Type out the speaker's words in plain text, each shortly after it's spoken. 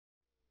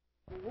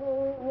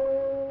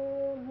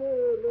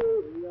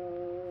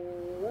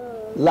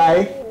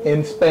Life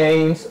in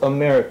Spain's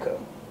America.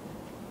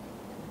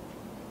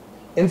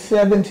 In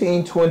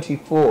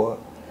 1724,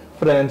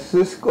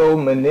 Francisco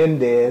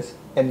Menendez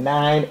and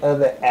 9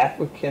 other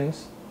African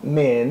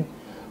men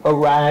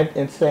arrived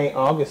in St.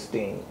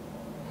 Augustine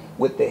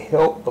with the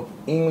help of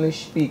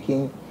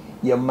English-speaking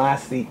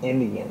Yamasee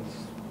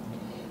Indians.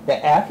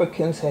 The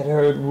Africans had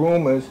heard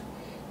rumors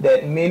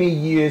that many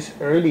years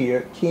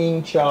earlier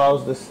King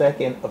Charles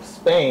II of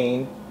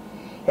Spain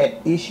had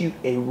issued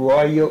a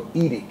royal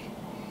edict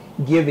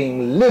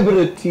giving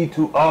liberty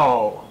to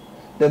all,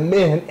 the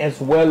men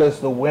as well as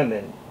the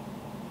women.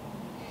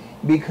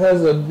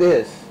 Because of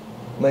this,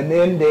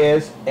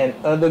 Menendez and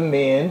other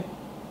men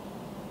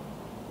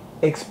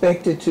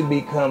expected to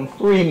become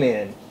free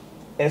men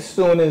as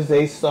soon as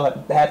they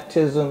sought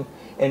baptism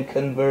and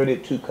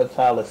converted to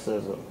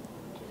Catholicism.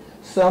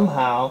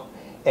 Somehow,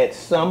 at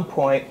some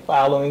point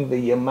following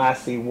the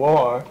Yamasee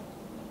War,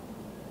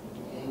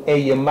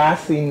 a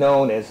Yamasee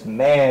known as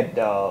Mad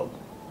Dog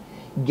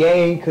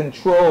gained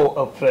control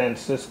of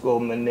Francisco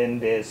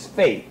Menendez's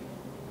faith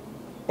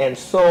and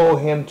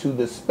sold him to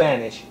the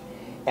Spanish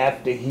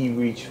after he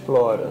reached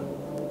Florida.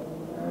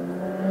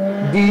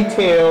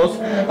 Details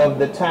of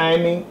the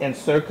timing and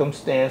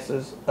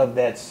circumstances of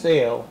that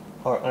sale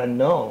are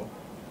unknown.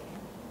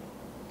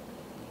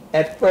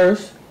 At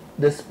first,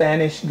 the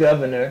Spanish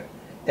governor,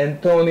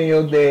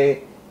 Antonio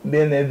de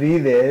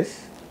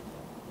Benavides,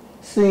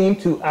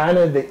 seemed to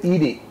honor the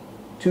edict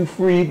to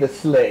free the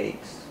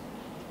slaves.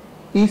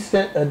 He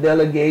sent a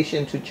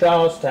delegation to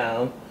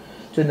Charlestown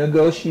to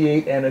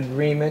negotiate an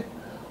agreement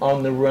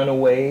on the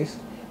runaways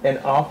and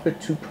offered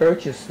to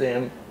purchase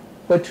them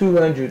for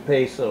 200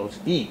 pesos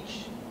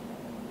each.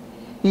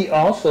 He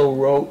also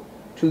wrote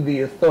to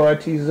the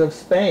authorities of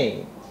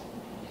Spain,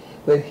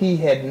 but he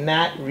had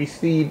not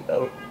received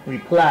a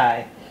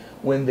reply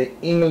when the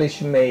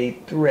English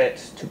made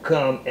threats to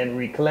come and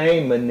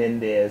reclaim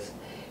Menendez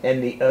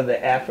and the other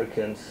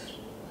Africans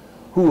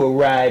who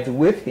arrived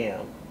with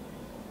him.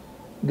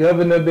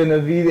 Governor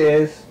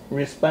Benavides'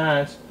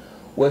 response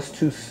was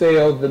to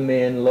sell the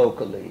men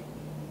locally.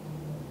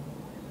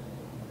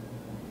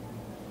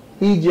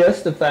 He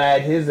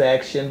justified his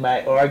action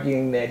by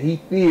arguing that he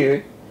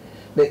feared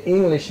the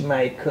English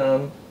might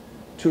come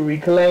to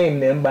reclaim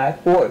them by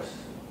force.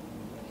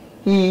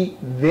 He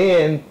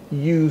then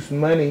used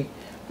money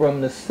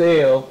from the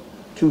sale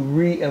to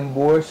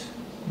reimburse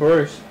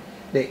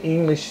the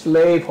English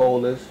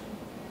slaveholders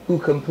who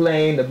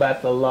complained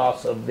about the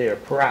loss of their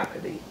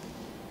property.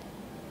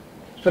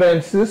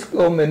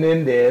 Francisco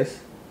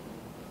Menendez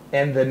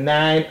and the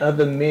 9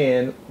 other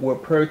men were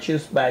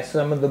purchased by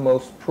some of the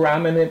most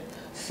prominent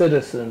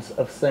citizens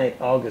of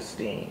St.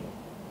 Augustine.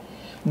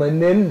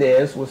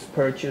 Menendez was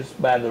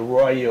purchased by the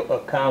royal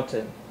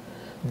accountant,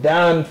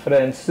 Don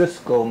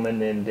Francisco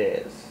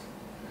Menendez.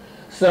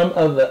 Some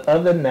of the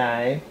other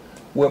 9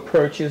 were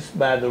purchased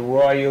by the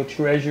royal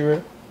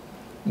treasurer,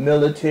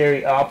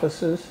 military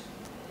officers,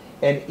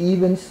 and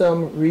even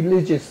some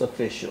religious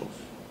officials.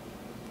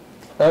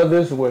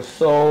 Others were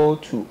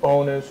sold to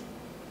owners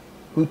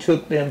who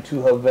took them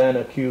to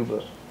Havana,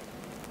 Cuba.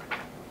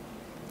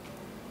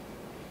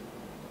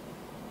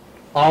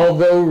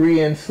 Although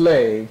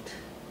re-enslaved,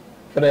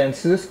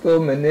 Francisco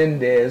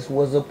Menendez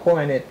was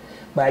appointed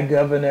by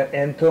Governor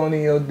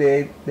Antonio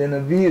de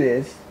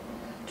Benavides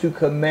to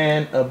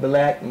command a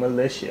black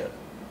militia.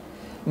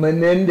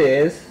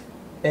 Menendez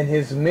and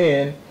his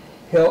men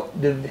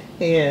helped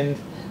defend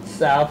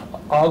South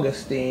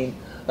Augustine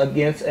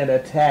against an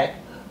attack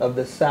of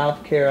the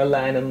South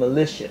Carolina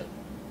militia,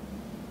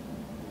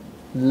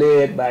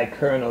 led by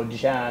Colonel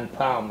John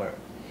Palmer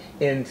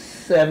in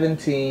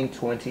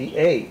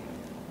 1728.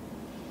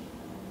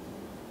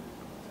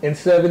 In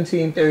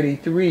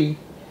 1733,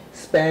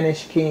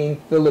 Spanish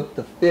King Philip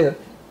V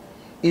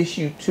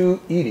issued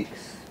 2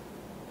 edicts.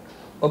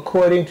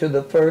 According to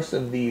the first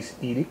of these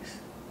edicts,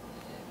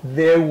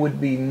 there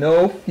would be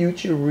no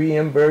future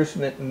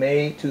reimbursement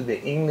made to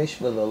the English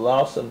for the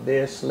loss of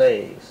their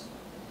slaves.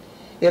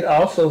 It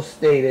also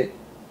stated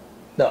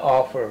the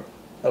offer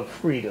of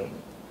freedom.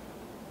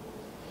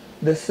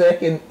 The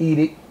second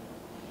edict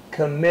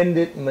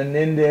commended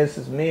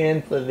Menendez's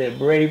men for their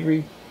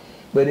bravery,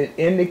 but it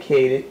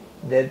indicated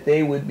that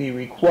they would be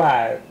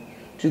required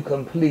to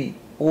complete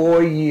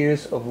 4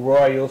 years of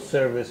royal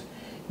service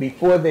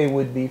before they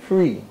would be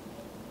free.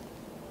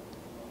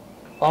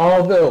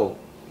 Although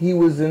he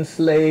was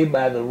enslaved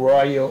by the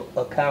royal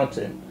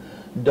accountant,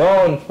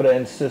 Don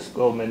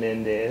Francisco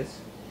Menendez,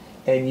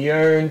 and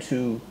yearned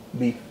to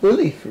be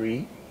fully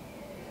free,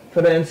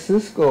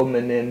 Francisco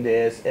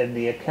Menendez and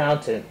the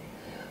accountant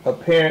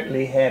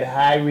apparently had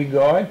high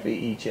regard for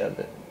each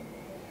other.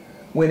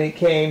 When it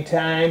came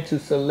time to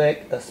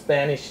select a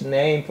Spanish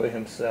name for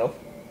himself,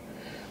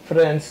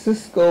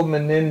 Francisco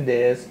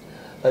Menendez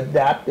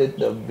adopted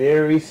the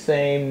very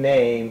same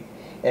name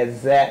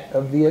as that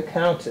of the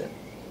accountant.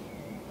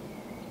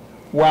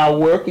 While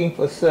working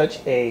for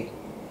such a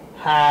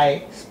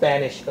high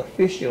Spanish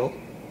official,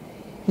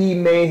 he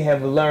may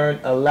have learned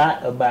a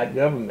lot about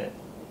government.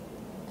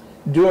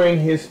 During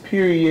his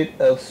period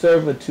of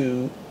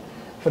servitude,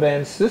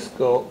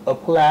 Francisco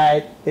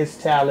applied his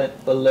talent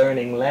for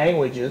learning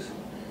languages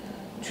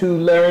to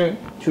learn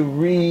to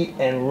read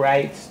and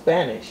write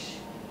Spanish.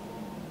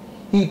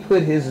 He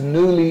put his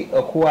newly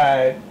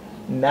acquired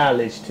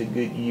knowledge to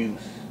good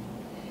use,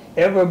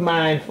 ever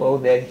mindful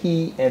that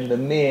he and the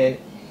men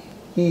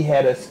he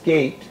had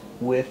escaped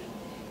with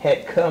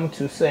had come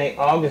to St.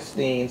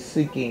 Augustine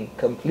seeking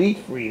complete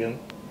freedom.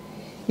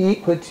 He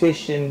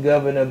petitioned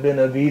Governor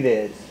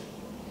Benavides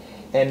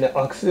and the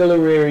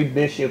auxiliary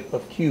bishop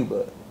of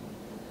Cuba.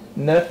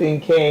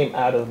 Nothing came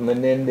out of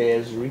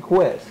Menendez's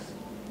request.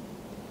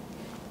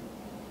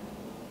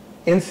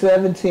 In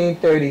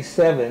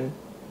 1737,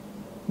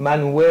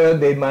 Manuel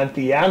de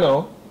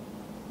Montiano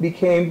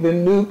became the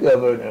new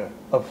governor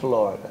of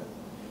Florida,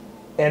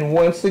 and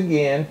once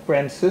again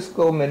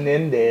Francisco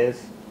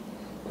Menendez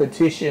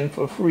petitioned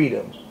for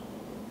freedom.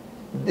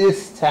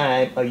 This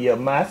time a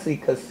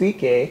Yamasi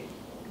cacique,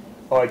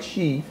 or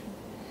chief,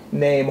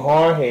 named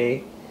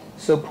Jorge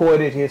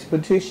supported his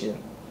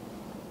petition.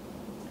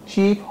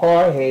 Chief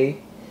Jorge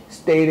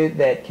stated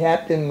that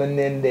Captain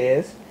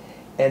Menendez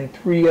and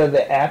 3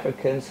 other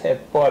Africans had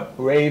fought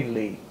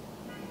bravely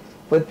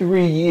for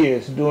 3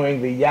 years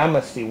during the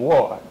Yamasi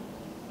War.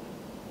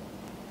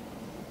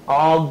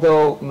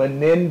 Although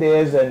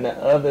Menendez and the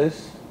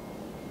others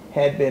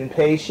had been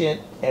patient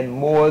and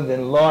more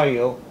than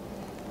loyal,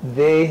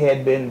 they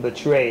had been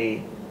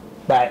betrayed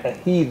by a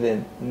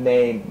heathen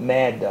named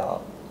Mad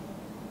Dog.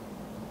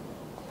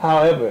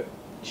 However,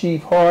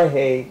 Chief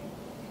Jorge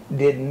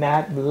did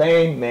not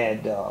blame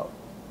Mad Dog.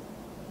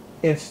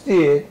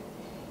 Instead,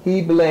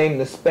 he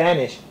blamed the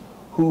Spanish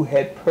who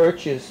had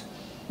purchased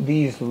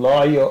these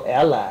loyal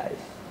allies.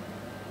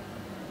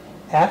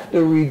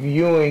 After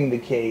reviewing the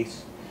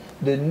case,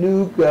 the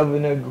new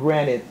governor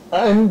granted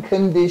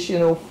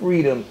unconditional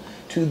freedom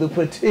to the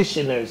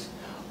petitioners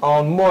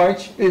on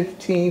March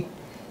 15,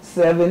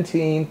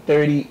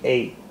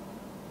 1738.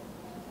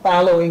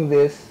 Following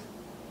this,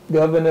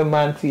 Governor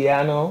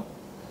Montiano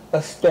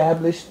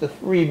established the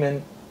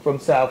freemen from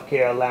South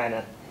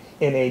Carolina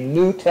in a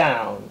new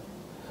town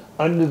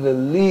under the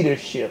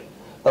leadership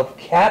of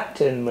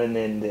Captain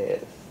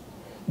Menendez.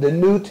 The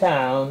new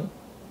town,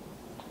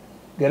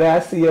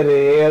 Gracia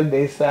Real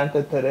de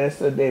Santa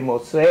Teresa de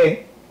Mose,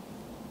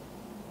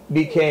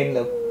 became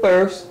the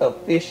first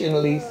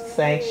officially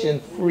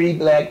sanctioned free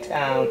black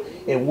town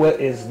in what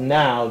is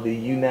now the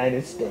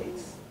United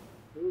States.